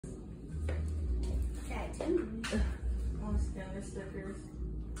On skin your stickers.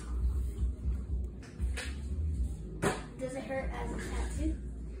 Does it hurt as a tattoo?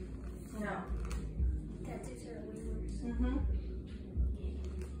 No. Tattoos are way worse. Mm-hmm.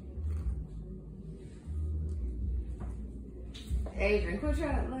 Adrian, quit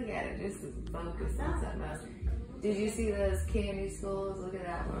trying to look at it just to focus on something else. Did you see those candy skulls? Look at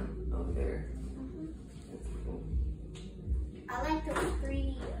that one over there. That's cool. I like those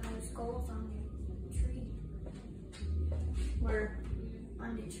 3 skulls on the tree. Where?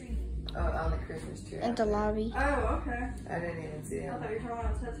 On the tree. Oh, on the Christmas tree. At the lobby. Oh, okay. I didn't even see I them. thought you were talking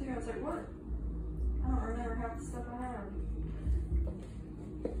about a tattoo. I was like, what? I don't remember half the stuff I have.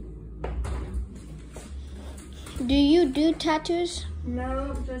 Do you do tattoos?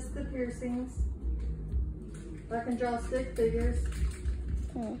 No, just the piercings. I can draw stick figures.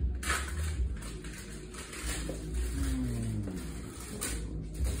 Oh.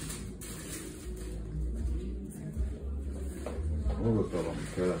 I'm gonna start on the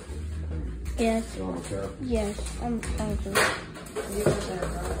castle. Yes. On the castle. Yes, I'm hungry. You got that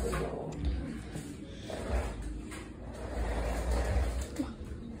right.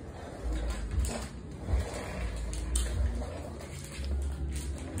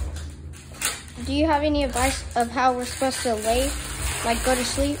 Do you have any advice of how we're supposed to lay, like go to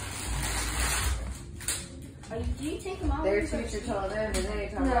sleep? Do you take them all? Their teacher told them, and they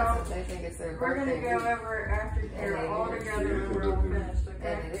told No. us that they think it's their We're birthday gonna go week. over aftercare all together when we're all finished,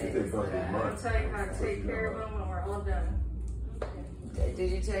 And okay? it It's is. their birthday I'll month. tell you how to take care of them when we're all done.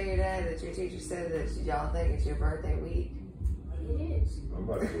 Did you tell your dad that your teacher said that y'all think it's your birthday week? It is. I'm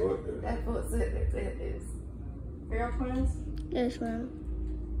about to go up there. That's what said it is. Are y'all twins? Yes, ma'am.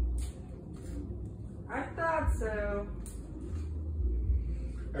 I thought so.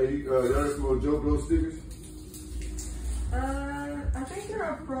 Hey, y'all some more JoJo stickers? I think they're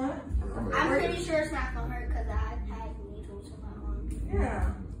up front. I'm pretty sure it's not gonna hurt because I've had needles in my arm.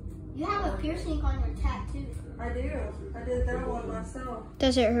 Yeah, You have a piercing on your tattoo. I do. I did that one myself.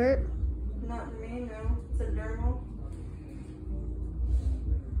 Does it hurt? Not to me, no. It's a dermal.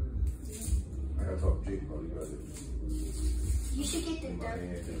 I gotta talk to Jake about it. You should get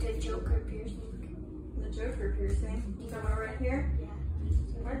the Joker piercing. The Joker piercing. You talking about right here? Yeah.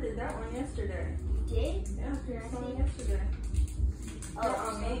 I did that one yesterday. You did? Yeah, I pierced one yesterday. Not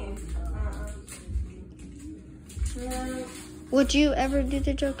on me. No, Would you ever do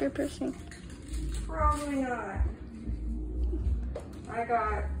the Joker piercing? probably not. I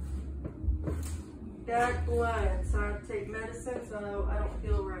got bad blood, so I have to take medicine, so I don't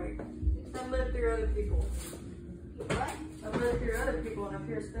feel right. I live through other people. What? I live through other people and I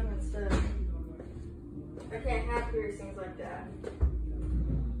pierce them instead. I can't have piercings like that.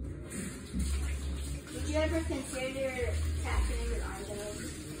 Did you ever consider tattooing your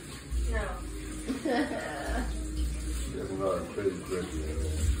eyebrows? No. There's a lot of crazy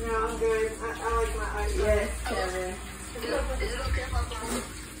questions. No, I'm good. I like my eyes. Yes, Kevin.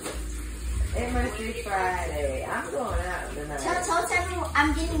 It must be Friday. I'm going out tonight. Tell everyone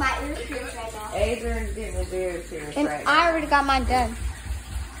I'm getting my ear pierced right now. Adrian's getting his ears pierced And right I now. already got mine done.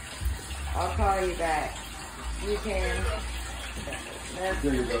 I'll call you back. You can.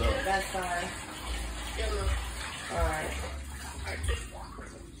 That's fine. Alright.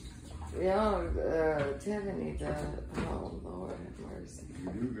 Tevin needs a, oh Lord have mercy. You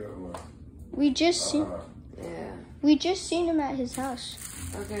do got one. We just seen Yeah. him at his house.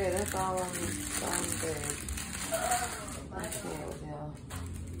 Okay, that's all I'm big. I can't with y'all.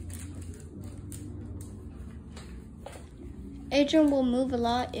 Adrian will move a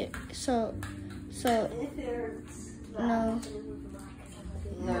lot, so no.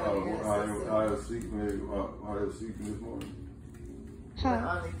 No, I was sleeping this morning.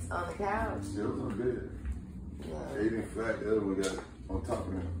 How? on the couch. It was on bed. No. Aiden flat, the other one got on top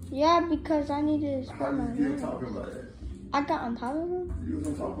of him. Yeah, because I need to How spread my did you get hair. talking about that? I got on top of him? You was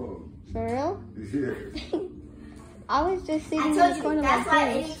on top of For real? him. Yeah. I was just I sitting in told the you, corner of that's my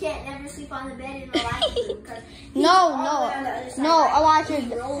why place. Eddie can't never sleep on the bed in Elijah's room. 'Cause he's No, all the way on the other side, no, right? Elijah,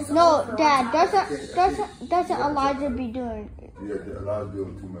 He rolls no, over on Dad, top of it. doesn't Elijah be doing Yeah, a lot of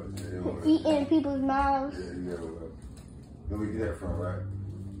doing too much. Yeah, eating people's mouths? yeah, well. Where we get that from, right?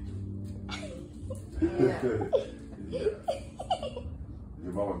 Yeah.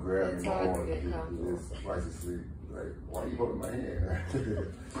 Your mama grabbed It's me in the hard to morning. get comfortable. It's twice asleep. Like, why you holding my hand?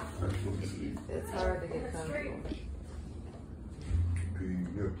 It's hard to get comfortable.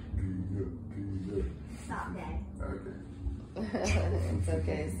 Stop that. Okay. It's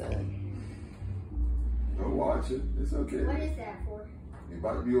okay, son. Don't watch it. It's okay. What is that for? You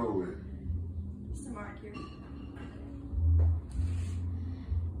about to be over with. Just to mark you.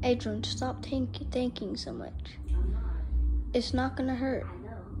 Adrian, stop thinking so much. I'm not. It's not gonna hurt. I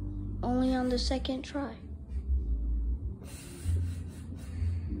know. Only on the second try.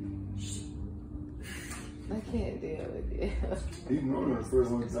 I can't deal with you. He's normally the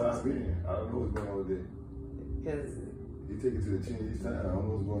first one to dive in. I don't know what's going on with it. Because He take it to the chin each time. I don't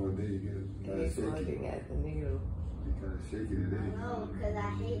know what's going on with it. You get kind of he's shaky. looking at the needle. You kind of shaky today. No, because I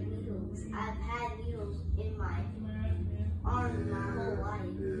hate needles. I've had needles in my arm my whole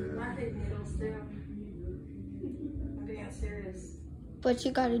life. Yeah. I hate needles too. I'm being serious. But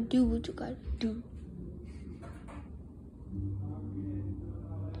you gotta do what you gotta do.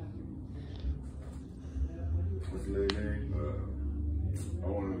 What's the lady's name? I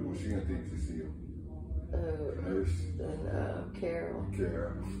want to know what she gonna think to see him. Nurse. And Carol.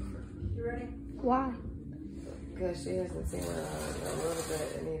 Kara. You ready? Why? Because she hasn't seen one a little bit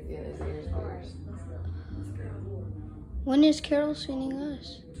and he's getting his ears pierced. Let's go. When is Carol sending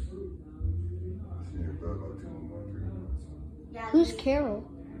us? She ain't about 2 months, 3 months. Yeah, Who's Carol?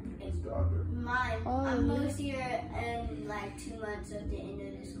 It's doctor. mine. Oh, I'm yeah. most here in like 2 months at the end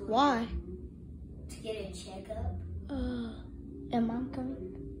of the school Why? year to get a checkup. And Mom coming?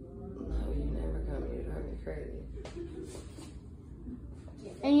 No, you never come. You drive me crazy.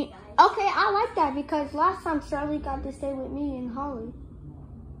 And you, okay, I like that because last time Shirley got to stay with me and Holly.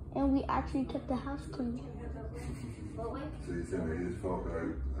 And we actually kept the house clean. But wait, So you tell me his fault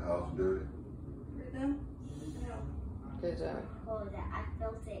that the house was dirty? Right now? Good job. oh, that I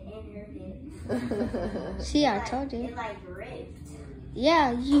felt it in her hip. See, I Like, told you. It like ripped.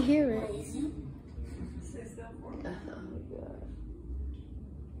 Yeah, you hear it. Stay still for me. Oh my god.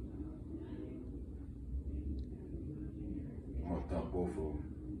 I'm gonna dump both of them.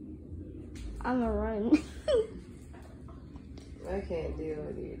 I'm a run. I can't deal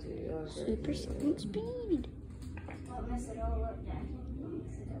with you two. Y'all Super crazy. sonic speed. Don't mess it all up, Daddy. Don't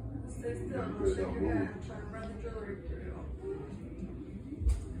mess it all up. Stay still. Don't shake your head. I'm trying to run the jewelry through.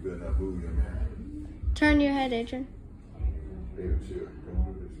 You better not move your man. Turn your head, Adrian. Hey, chill.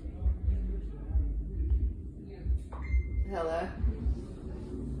 Come do this. Hello?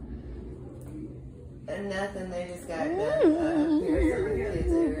 Nothing, they just got done piercing the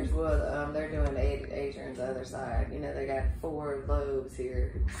kids' ears. Well, they're doing Adrian's other side. You know, they got 4 lobes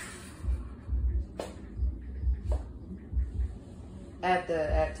here. At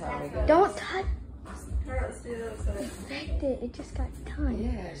Tommy Gunn's. Don't touch Alright, let's do the other side. it. It just got done.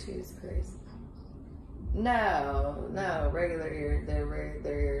 Yeah, she was crazy. No, regular ear.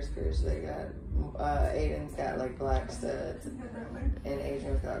 Their ears pierced. They got Aiden's got like black studs, and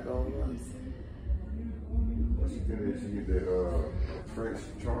Adrian's got gold ones. She get that Prince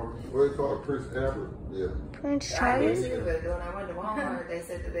Charming. What do they call it? Prince Albert? Yeah. Prince I Charlie? knew too, but when I went to Walmart, they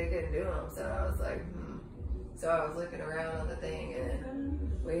said that they couldn't do them. So I was like, So I was looking around on the thing,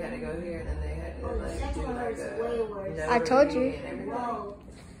 and we had to go here, and then they had to Oh, the like second do one like hurts a way worse. notary I told you. and everything. Whoa.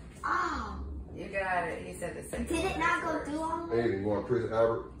 Oh. You got it. He said the second Did one it not hurts go worse. through all of it? Hey, you want Prince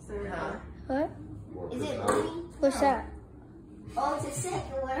Albert? Huh? What? You want Is Prince it Albert? bleeding? What's that? Oh, it's a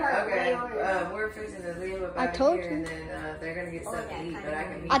second one hurt Okay, way worse. we're fixing to leave about I told here, you. and then they're gonna get Oh, something that to eat. kinda But I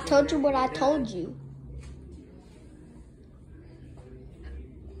can hurt. meet I told you what I whenever you're told done. you.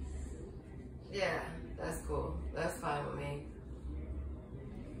 Yeah, that's cool. That's fine with me.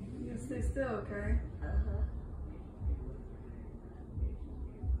 You can stay still, okay?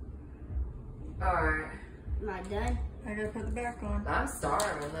 All right. Am I done? I gotta put the back on. I'm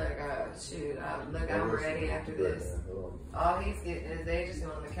starving. Look, I'm ready after this. All he's getting is they just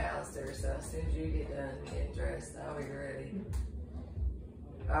on the McAllister, so as soon as you get done getting dressed, I'll be ready.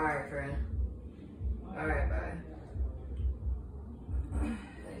 All right, friend. All right, bye.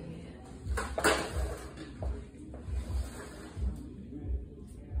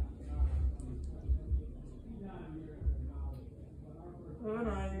 Hold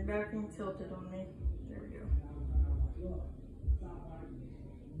on, you're back and tilted on me. There we go.